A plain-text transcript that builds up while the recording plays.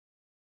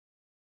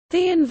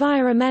The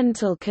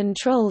Environmental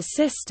Control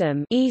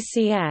System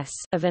 (ECS)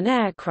 of an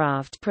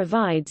aircraft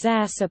provides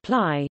air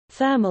supply,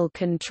 thermal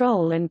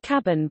control and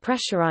cabin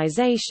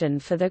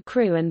pressurization for the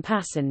crew and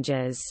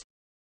passengers.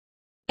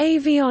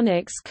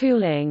 Avionics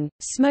cooling,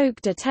 smoke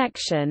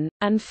detection,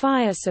 and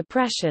fire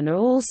suppression are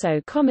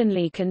also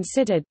commonly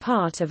considered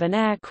part of an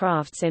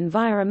aircraft's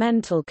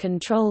environmental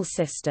control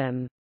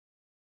system.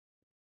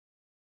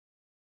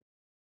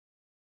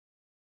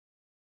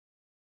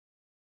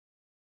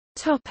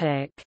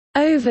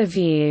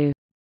 Overview.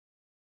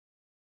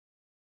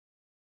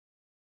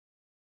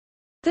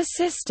 The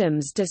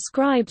systems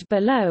described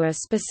below are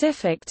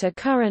specific to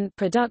current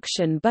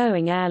production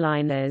Boeing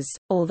airliners,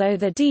 although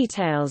the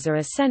details are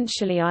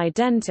essentially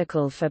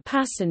identical for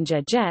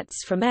passenger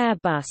jets from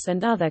Airbus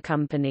and other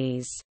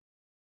companies.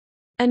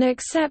 An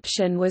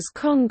exception was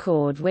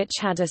Concorde, which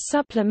had a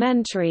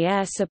supplementary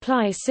air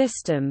supply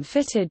system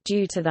fitted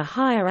due to the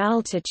higher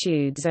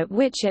altitudes at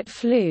which it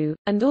flew,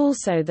 and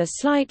also the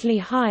slightly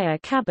higher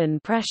cabin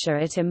pressure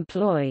it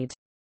employed.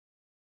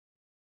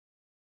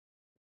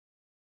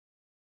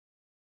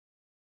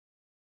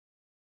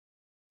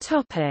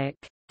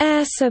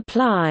 Air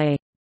supply.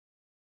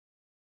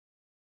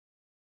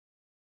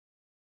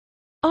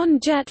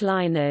 On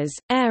jetliners,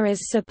 air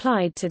is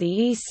supplied to the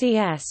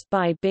ECS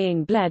by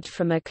being bled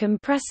from a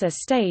compressor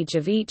stage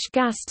of each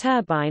gas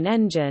turbine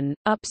engine,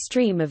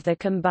 upstream of the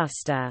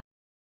combustor.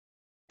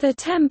 The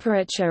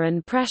temperature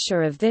and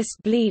pressure of this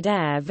bleed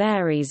air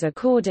varies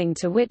according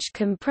to which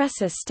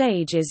compressor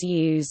stage is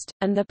used,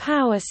 and the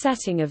power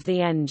setting of the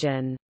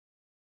engine.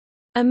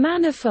 A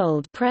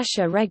manifold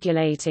pressure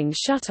regulating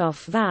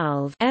shutoff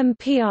valve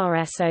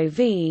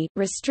 (MPRSOV)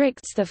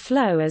 restricts the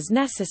flow as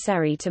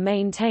necessary to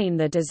maintain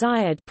the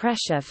desired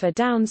pressure for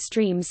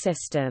downstream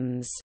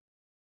systems.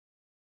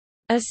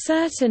 A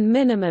certain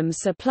minimum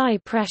supply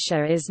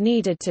pressure is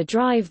needed to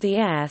drive the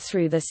air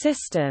through the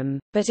system,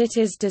 but it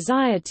is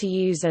desired to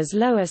use as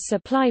low a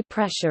supply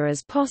pressure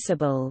as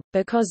possible,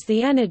 because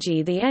the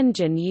energy the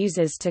engine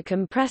uses to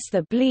compress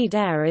the bleed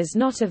air is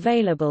not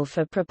available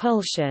for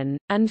propulsion,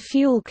 and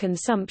fuel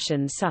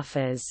consumption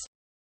suffers.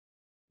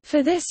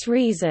 For this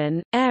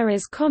reason, air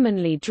is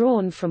commonly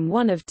drawn from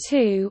one of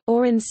two,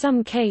 or in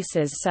some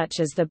cases such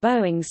as the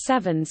Boeing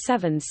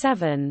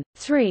 777,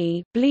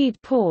 three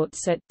bleed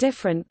ports at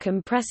different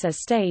compressor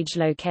stage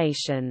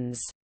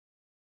locations.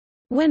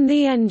 When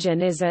the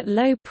engine is at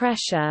low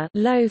pressure,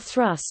 low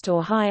thrust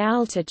or high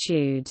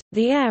altitude,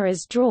 the air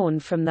is drawn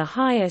from the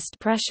highest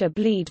pressure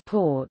bleed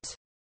port.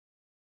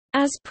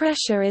 As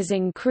pressure is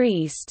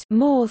increased,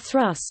 more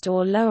thrust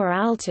or lower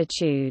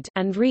altitude,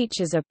 and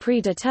reaches a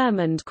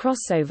predetermined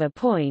crossover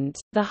point,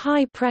 the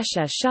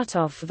high-pressure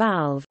shutoff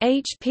valve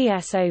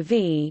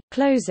 (HPSOV)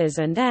 closes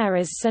and air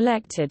is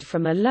selected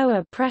from a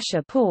lower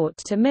pressure port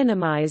to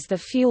minimize the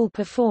fuel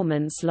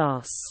performance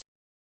loss.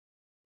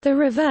 The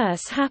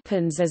reverse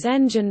happens as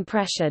engine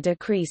pressure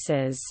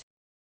decreases.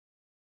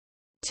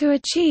 To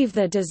achieve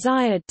the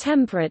desired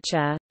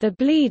temperature, the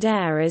bleed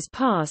air is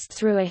passed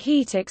through a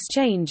heat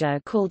exchanger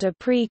called a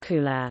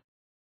precooler.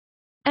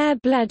 Air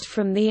bled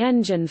from the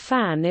engine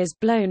fan is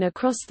blown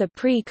across the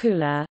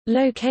precooler,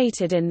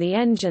 located in the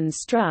engine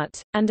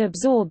strut, and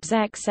absorbs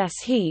excess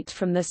heat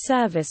from the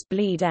service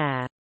bleed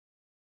air.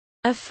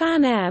 A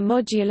fan air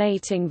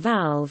modulating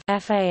valve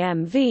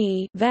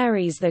 (FAMV)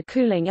 varies the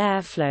cooling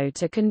airflow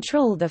to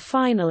control the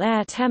final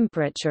air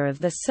temperature of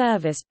the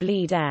service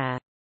bleed air.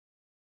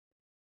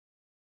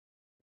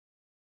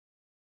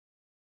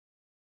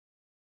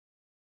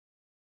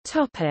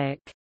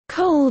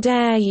 Cold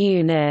air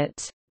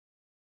unit.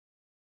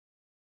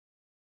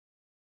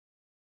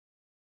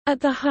 At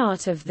the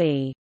heart of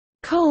the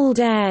cold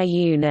air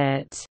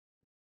unit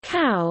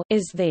 (CAU)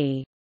 is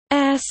the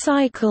air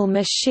cycle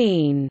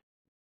machine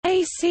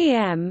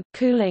 (ACM)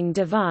 cooling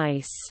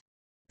device.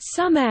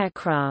 Some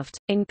aircraft,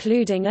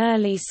 including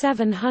early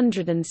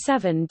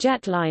 707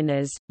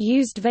 jetliners,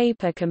 used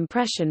vapor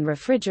compression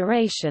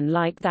refrigeration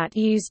like that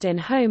used in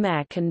home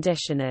air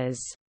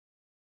conditioners.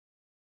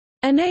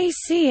 An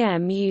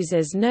ACM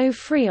uses no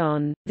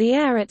freon, the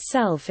air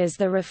itself is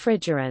the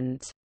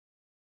refrigerant.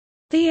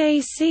 The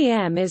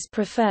ACM is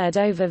preferred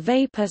over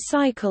vapor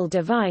cycle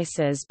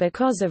devices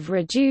because of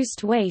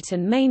reduced weight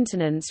and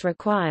maintenance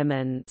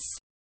requirements.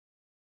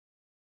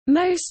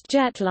 Most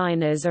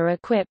jetliners are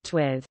equipped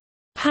with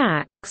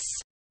PACs,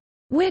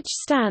 which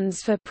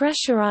stands for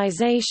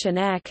Pressurization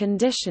Air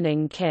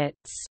Conditioning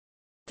Kits.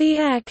 The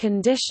air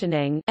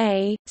conditioning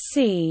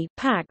AC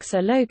PACs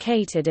are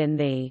located in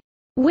the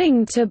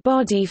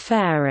wing-to-body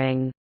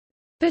fairing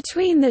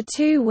between the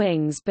two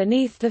wings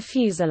beneath the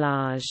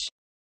fuselage.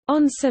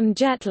 On some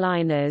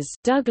jetliners,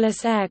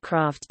 Douglas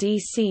Aircraft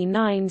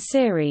DC-9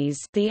 series,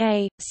 the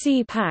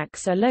A.C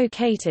PACs are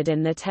located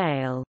in the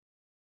tail.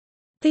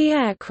 The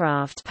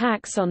aircraft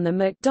PACs on the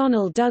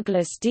McDonnell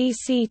Douglas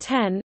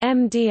DC-10,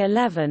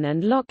 MD-11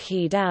 and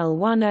Lockheed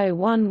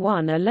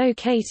L-1011 are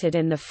located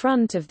in the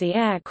front of the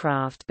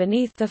aircraft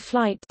beneath the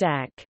flight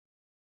deck.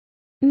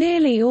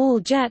 Nearly all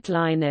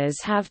jetliners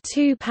have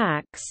two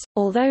packs,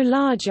 although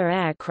larger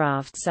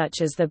aircraft such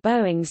as the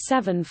Boeing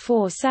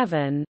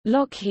 747,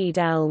 Lockheed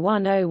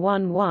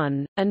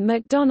L-1011, and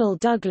McDonnell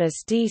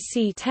Douglas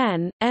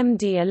DC-10,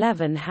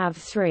 MD-11 have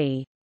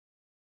three.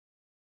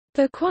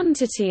 The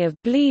quantity of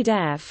bleed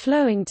air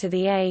flowing to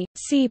the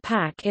A/C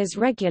pack is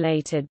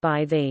regulated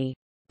by the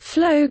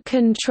flow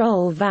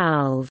control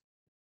valve,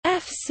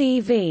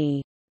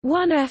 FCV.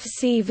 One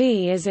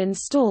FCV is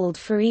installed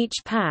for each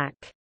pack.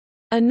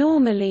 A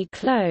normally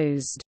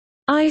closed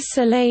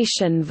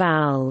isolation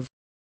valve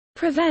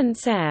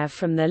prevents air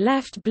from the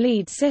left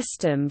bleed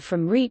system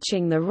from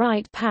reaching the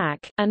right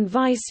pack, and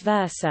vice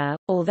versa,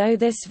 although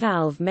this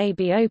valve may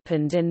be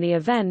opened in the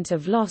event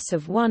of loss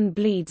of one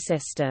bleed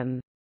system.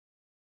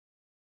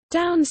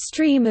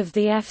 Downstream of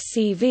the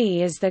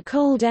FCV is the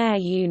cold air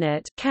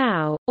unit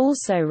 (CAU),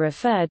 also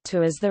referred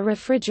to as the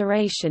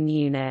refrigeration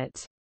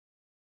unit.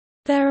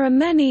 There are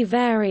many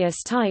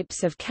various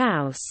types of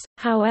CAUs,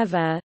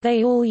 however,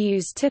 they all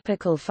use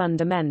typical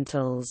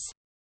fundamentals.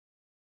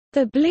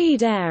 The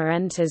bleed air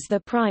enters the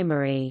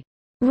primary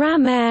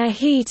ram air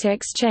heat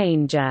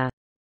exchanger,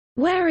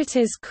 where it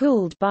is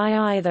cooled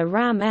by either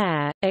ram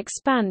air,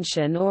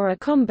 expansion or a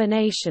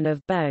combination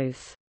of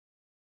both.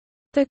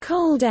 The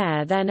cold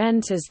air then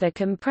enters the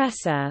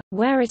compressor,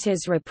 where it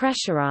is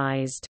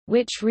repressurized,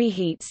 which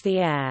reheats the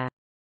air.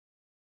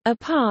 A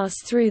pass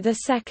through the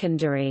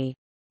secondary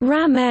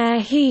ram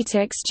air heat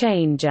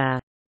exchanger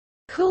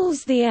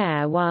cools the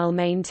air while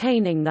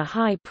maintaining the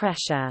high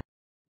pressure.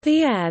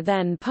 The air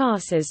then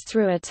passes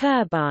through a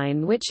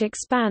turbine which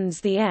expands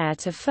the air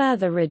to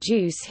further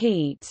reduce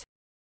heat.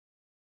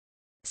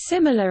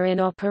 Similar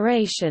in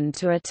operation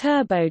to a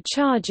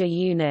turbocharger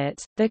unit,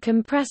 the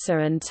compressor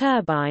and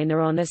turbine are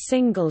on a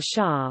single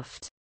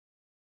shaft.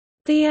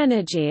 The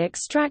energy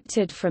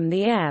extracted from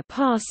the air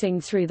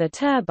passing through the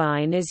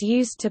turbine is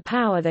used to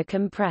power the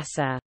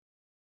compressor.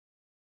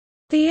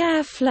 The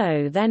air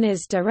flow then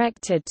is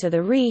directed to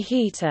the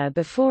reheater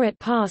before it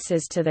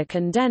passes to the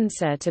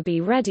condenser to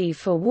be ready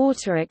for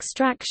water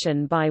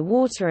extraction by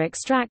water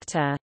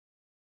extractor.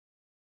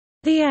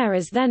 The air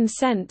is then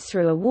sent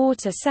through a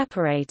water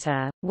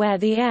separator, where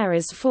the air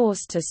is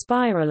forced to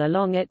spiral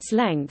along its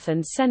length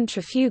and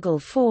centrifugal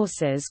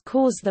forces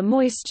cause the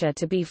moisture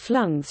to be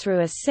flung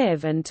through a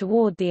sieve and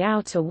toward the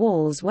outer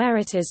walls where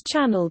it is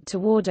channeled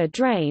toward a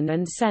drain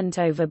and sent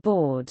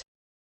overboard.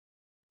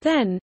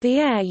 Then, the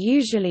air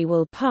usually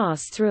will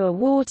pass through a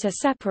water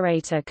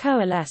separator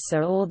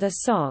coalescer or the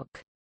sock.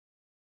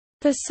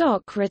 The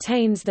sock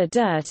retains the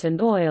dirt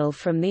and oil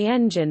from the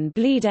engine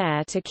bleed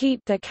air to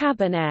keep the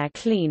cabin air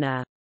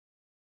cleaner.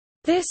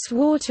 This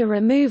water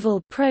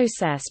removal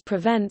process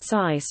prevents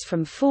ice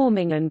from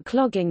forming and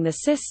clogging the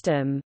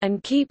system,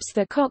 and keeps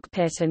the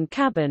cockpit and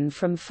cabin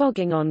from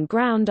fogging on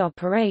ground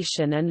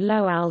operation and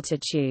low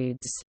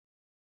altitudes.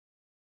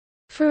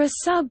 For a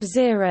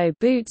sub-zero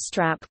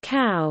bootstrap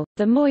CAU,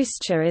 the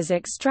moisture is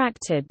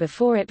extracted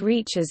before it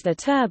reaches the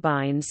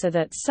turbine so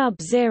that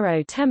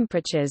sub-zero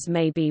temperatures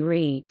may be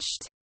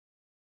reached.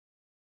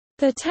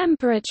 The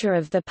temperature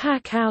of the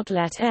pack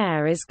outlet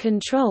air is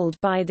controlled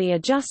by the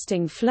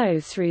adjusting flow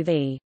through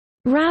the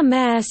ram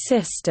air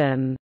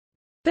system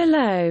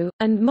below,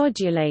 and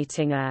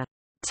modulating a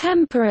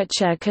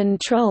temperature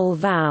control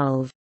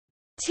valve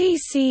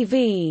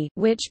TCV,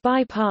 which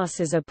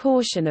bypasses a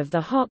portion of the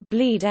hot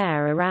bleed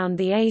air around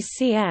the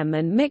ACM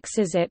and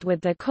mixes it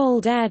with the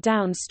cold air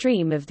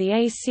downstream of the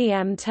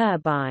ACM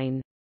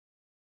turbine.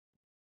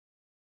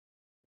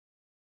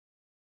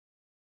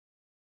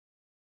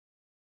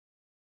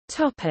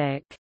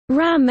 Topic: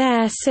 ram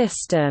air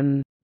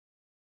system.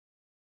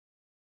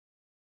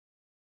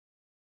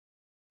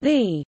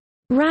 The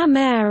ram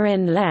air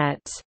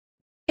inlet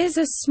is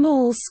a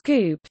small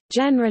scoop,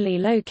 generally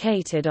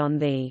located on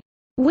the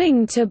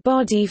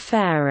wing-to-body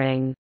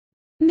fairing.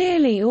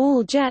 Nearly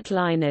all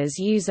jetliners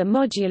use a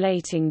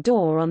modulating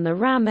door on the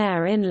ram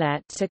air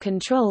inlet to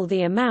control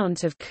the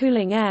amount of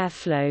cooling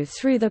airflow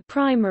through the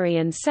primary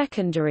and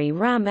secondary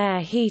ram air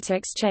heat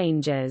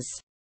exchangers.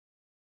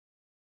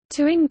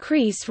 To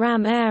increase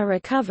ram air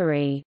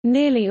recovery,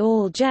 nearly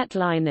all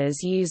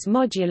jetliners use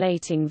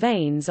modulating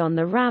vanes on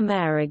the ram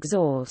air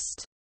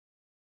exhaust.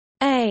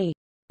 A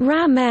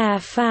ram air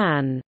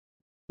fan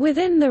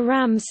within the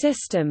ram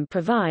system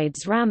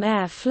provides ram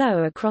air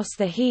flow across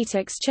the heat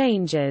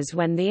exchangers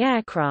when the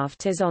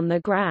aircraft is on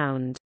the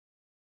ground.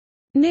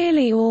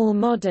 Nearly all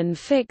modern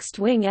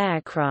fixed-wing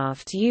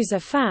aircraft use a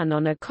fan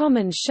on a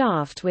common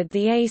shaft with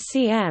the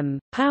ACM,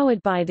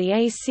 powered by the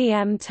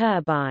ACM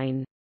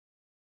turbine.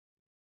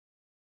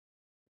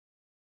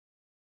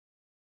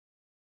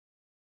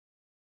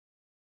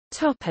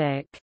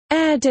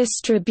 Air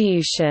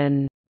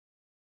distribution.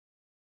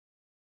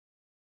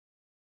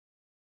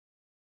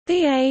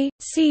 The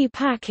A/C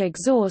pack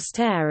exhaust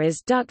air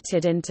is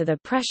ducted into the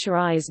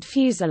pressurized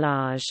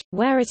fuselage,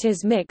 where it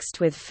is mixed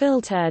with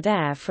filtered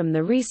air from the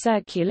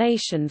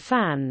recirculation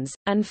fans,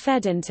 and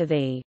fed into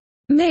the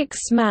mix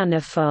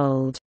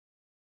manifold,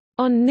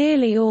 On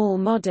nearly all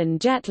modern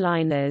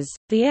jetliners,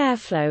 the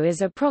airflow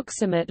is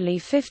approximately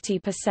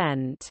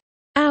 50%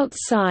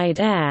 outside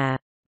air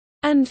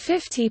and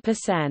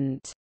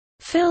 50%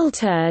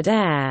 filtered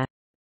air.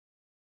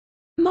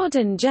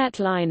 Modern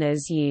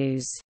jetliners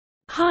use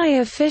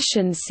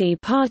high-efficiency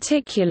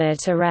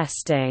particulate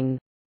arresting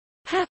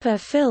HEPA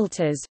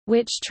filters,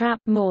 which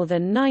trap more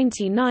than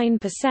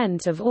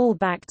 99% of all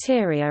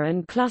bacteria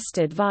and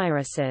clustered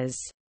viruses.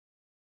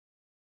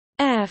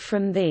 Air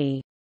from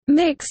the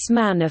mix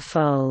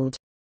manifold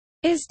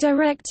is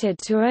directed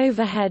to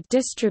overhead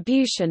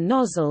distribution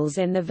nozzles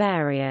in the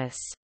various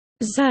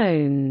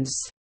zones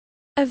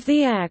of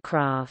the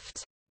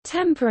aircraft.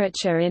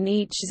 Temperature in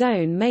each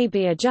zone may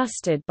be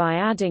adjusted by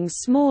adding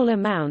small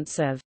amounts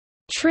of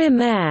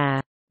trim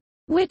air,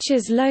 which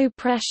is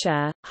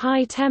low-pressure,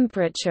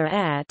 high-temperature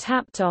air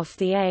tapped off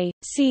the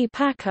A/C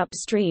pack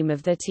upstream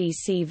of the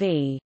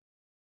TCV.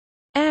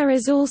 Air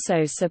is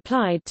also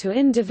supplied to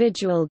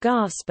individual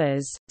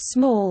gaspers,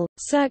 small,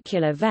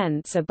 circular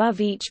vents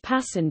above each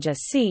passenger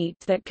seat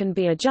that can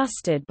be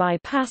adjusted by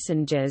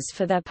passengers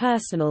for their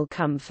personal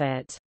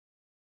comfort.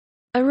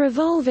 A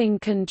revolving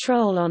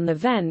control on the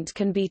vent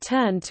can be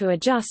turned to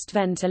adjust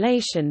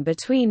ventilation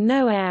between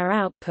no air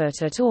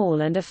output at all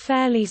and a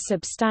fairly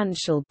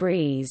substantial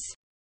breeze.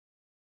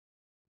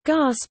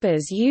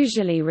 Gaspers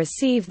usually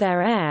receive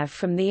their air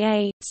from the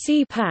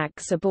A/C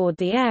packs aboard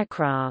the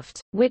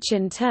aircraft, which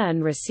in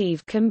turn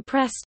receive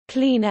compressed,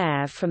 clean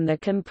air from the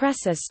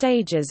compressor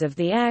stages of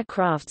the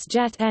aircraft's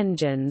jet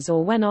engines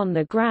or when on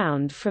the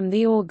ground from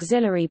the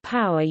auxiliary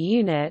power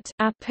unit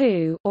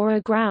or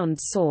a ground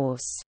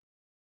source.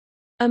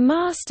 A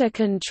master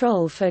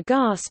control for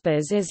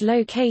gaspers is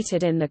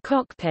located in the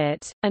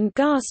cockpit, and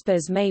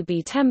gaspers may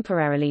be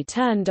temporarily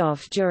turned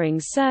off during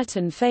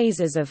certain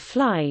phases of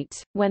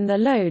flight, when the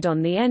load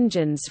on the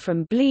engines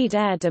from bleed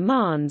air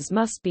demands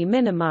must be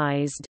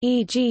minimized,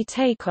 e.g.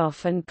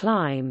 takeoff and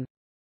climb.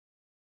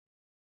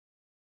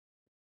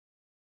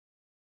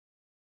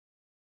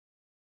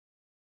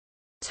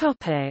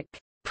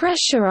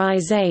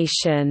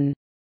 Pressurization.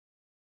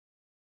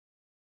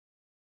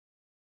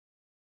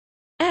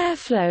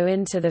 Airflow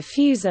into the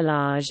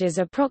fuselage is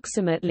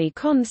approximately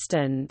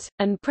constant,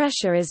 and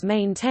pressure is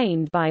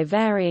maintained by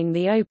varying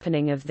the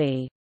opening of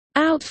the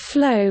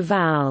outflow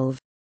valve,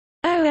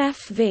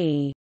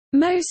 OFV.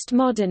 Most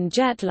modern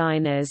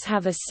jetliners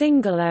have a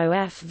single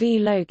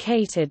OFV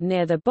located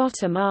near the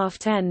bottom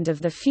aft end of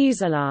the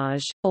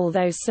fuselage,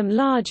 although some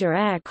larger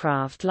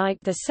aircraft like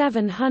the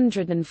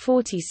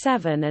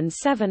 747 and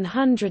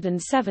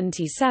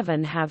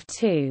 777 have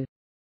two.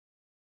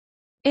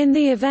 In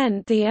the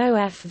event the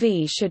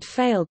OFV should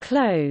fail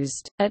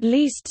closed, at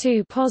least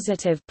two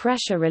positive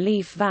pressure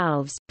relief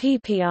valves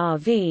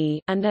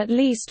 (PPRV) and at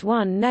least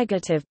one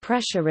negative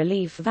pressure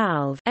relief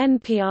valve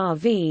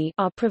 (NPRV)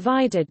 are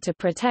provided to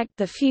protect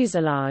the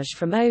fuselage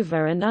from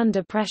over- and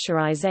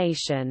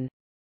under-pressurization.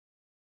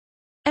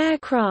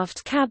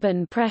 Aircraft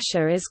cabin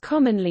pressure is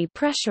commonly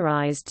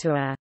pressurized to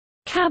a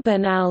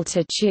cabin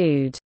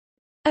altitude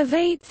of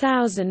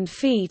 8,000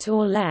 feet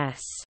or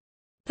less.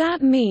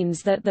 That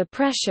means that the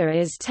pressure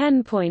is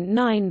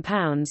 10.9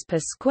 pounds per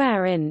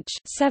square inch,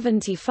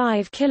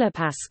 75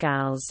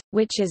 kilopascals,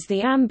 which is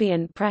the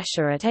ambient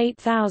pressure at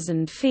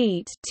 8,000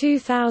 feet,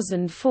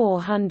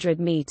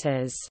 2,400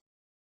 meters.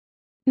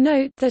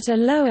 Note that a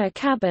lower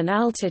cabin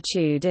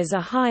altitude is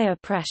a higher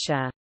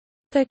pressure.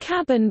 The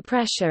cabin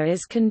pressure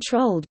is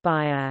controlled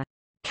by a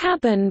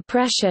cabin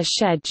pressure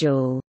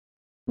schedule,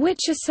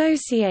 which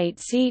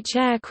associates each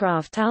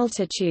aircraft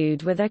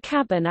altitude with a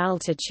cabin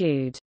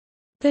altitude.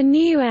 The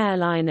new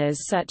airliners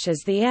such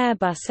as the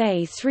Airbus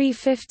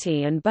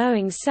A350 and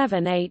Boeing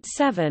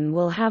 787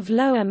 will have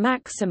lower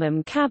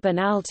maximum cabin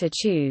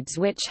altitudes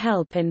which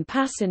help in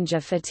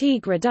passenger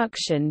fatigue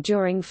reduction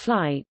during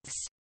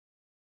flights.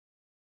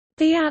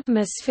 The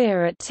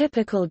atmosphere at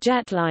typical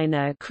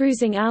jetliner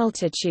cruising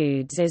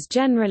altitudes is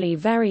generally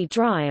very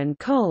dry and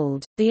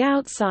cold. The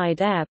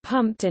outside air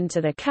pumped into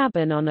the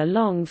cabin on a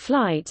long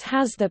flight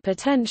has the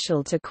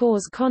potential to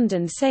cause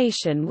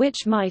condensation,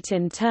 which might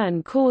in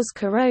turn cause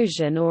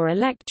corrosion or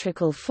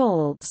electrical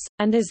faults,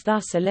 and is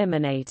thus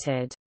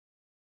eliminated.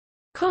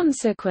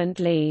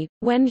 Consequently,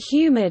 when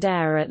humid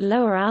air at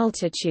lower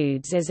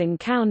altitudes is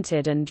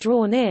encountered and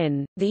drawn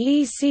in, the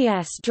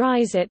ECS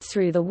dries it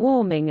through the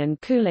warming and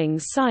cooling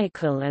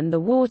cycle and the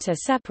water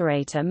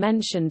separator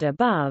mentioned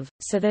above,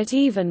 so that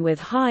even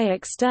with high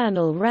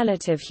external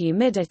relative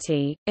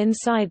humidity,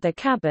 inside the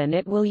cabin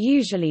it will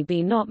usually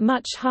be not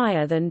much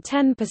higher than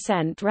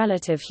 10%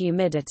 relative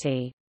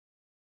humidity.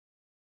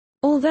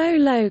 Although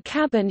low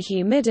cabin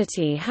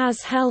humidity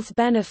has health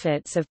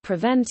benefits of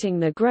preventing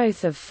the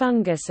growth of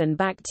fungus and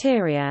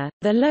bacteria,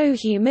 the low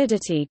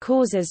humidity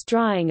causes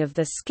drying of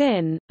the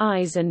skin,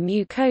 eyes and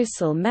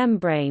mucosal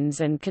membranes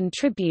and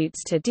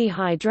contributes to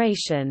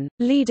dehydration,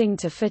 leading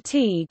to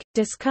fatigue,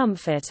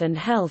 discomfort and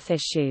health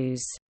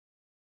issues.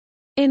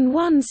 In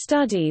one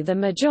study, the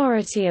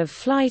majority of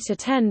flight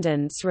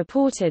attendants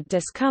reported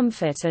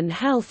discomfort and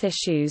health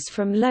issues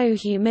from low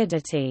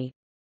humidity.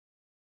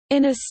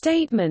 In a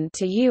statement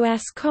to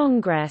U.S.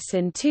 Congress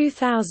in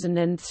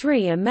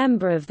 2003, a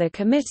member of the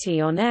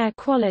Committee on Air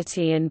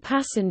Quality in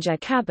Passenger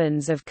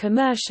Cabins of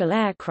Commercial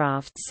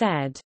Aircraft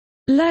said,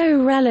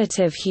 "Low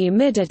relative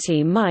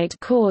humidity might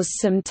cause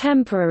some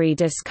temporary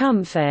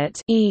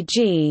discomfort,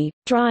 e.g.,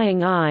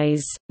 drying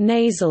eyes,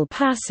 nasal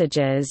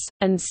passages,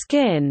 and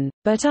skin,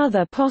 but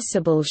other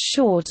possible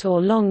short or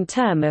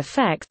long-term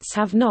effects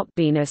have not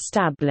been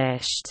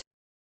established."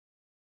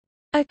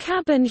 A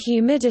cabin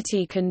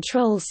humidity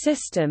control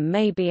system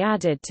may be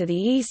added to the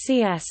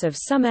ECS of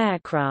some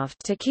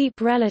aircraft to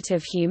keep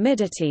relative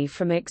humidity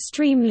from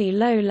extremely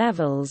low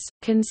levels,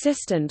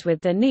 consistent with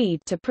the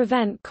need to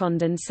prevent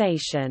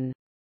condensation.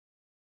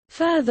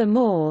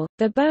 Furthermore,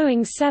 the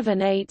Boeing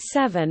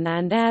 787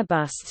 and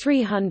Airbus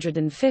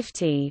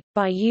 350,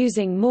 by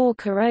using more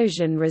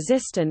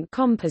corrosion-resistant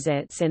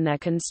composites in their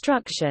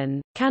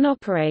construction, can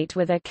operate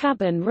with a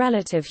cabin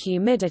relative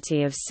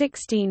humidity of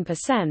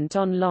 16%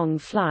 on long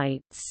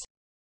flights.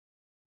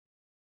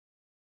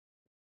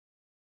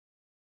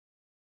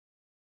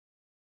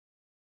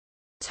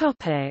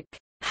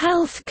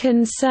 Health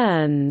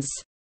concerns.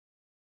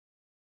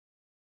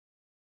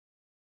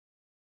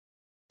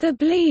 The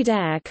bleed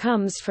air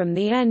comes from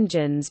the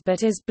engines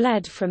but is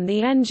bled from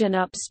the engine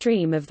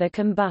upstream of the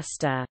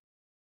combustor.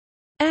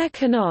 Air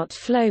cannot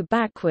flow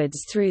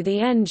backwards through the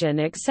engine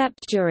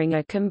except during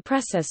a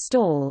compressor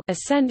stall,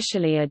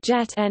 essentially a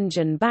jet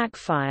engine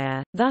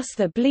backfire, thus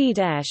the bleed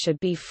air should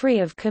be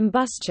free of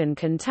combustion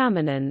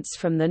contaminants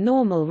from the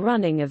normal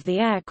running of the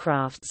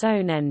aircraft's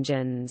own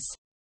engines.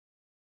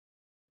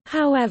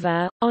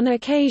 However, on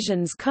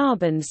occasions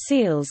carbon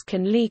seals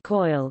can leak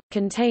oil,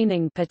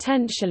 containing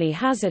potentially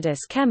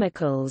hazardous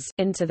chemicals,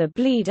 into the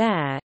bleed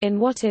air, in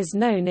what is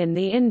known in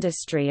the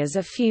industry as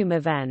a fume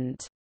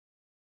event.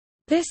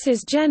 This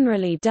is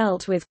generally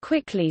dealt with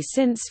quickly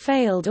since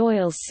failed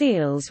oil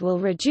seals will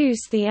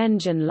reduce the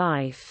engine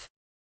life.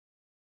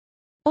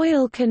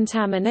 Oil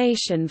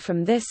contamination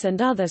from this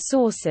and other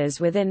sources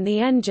within the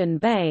engine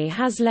bay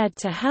has led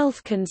to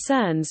health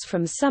concerns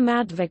from some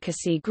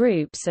advocacy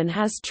groups and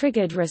has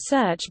triggered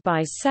research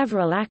by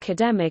several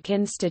academic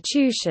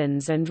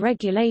institutions and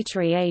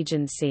regulatory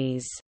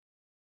agencies.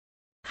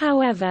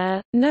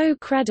 However, no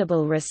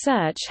credible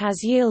research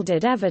has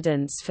yielded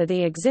evidence for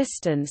the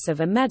existence of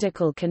a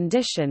medical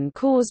condition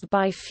caused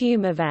by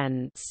fume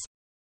events.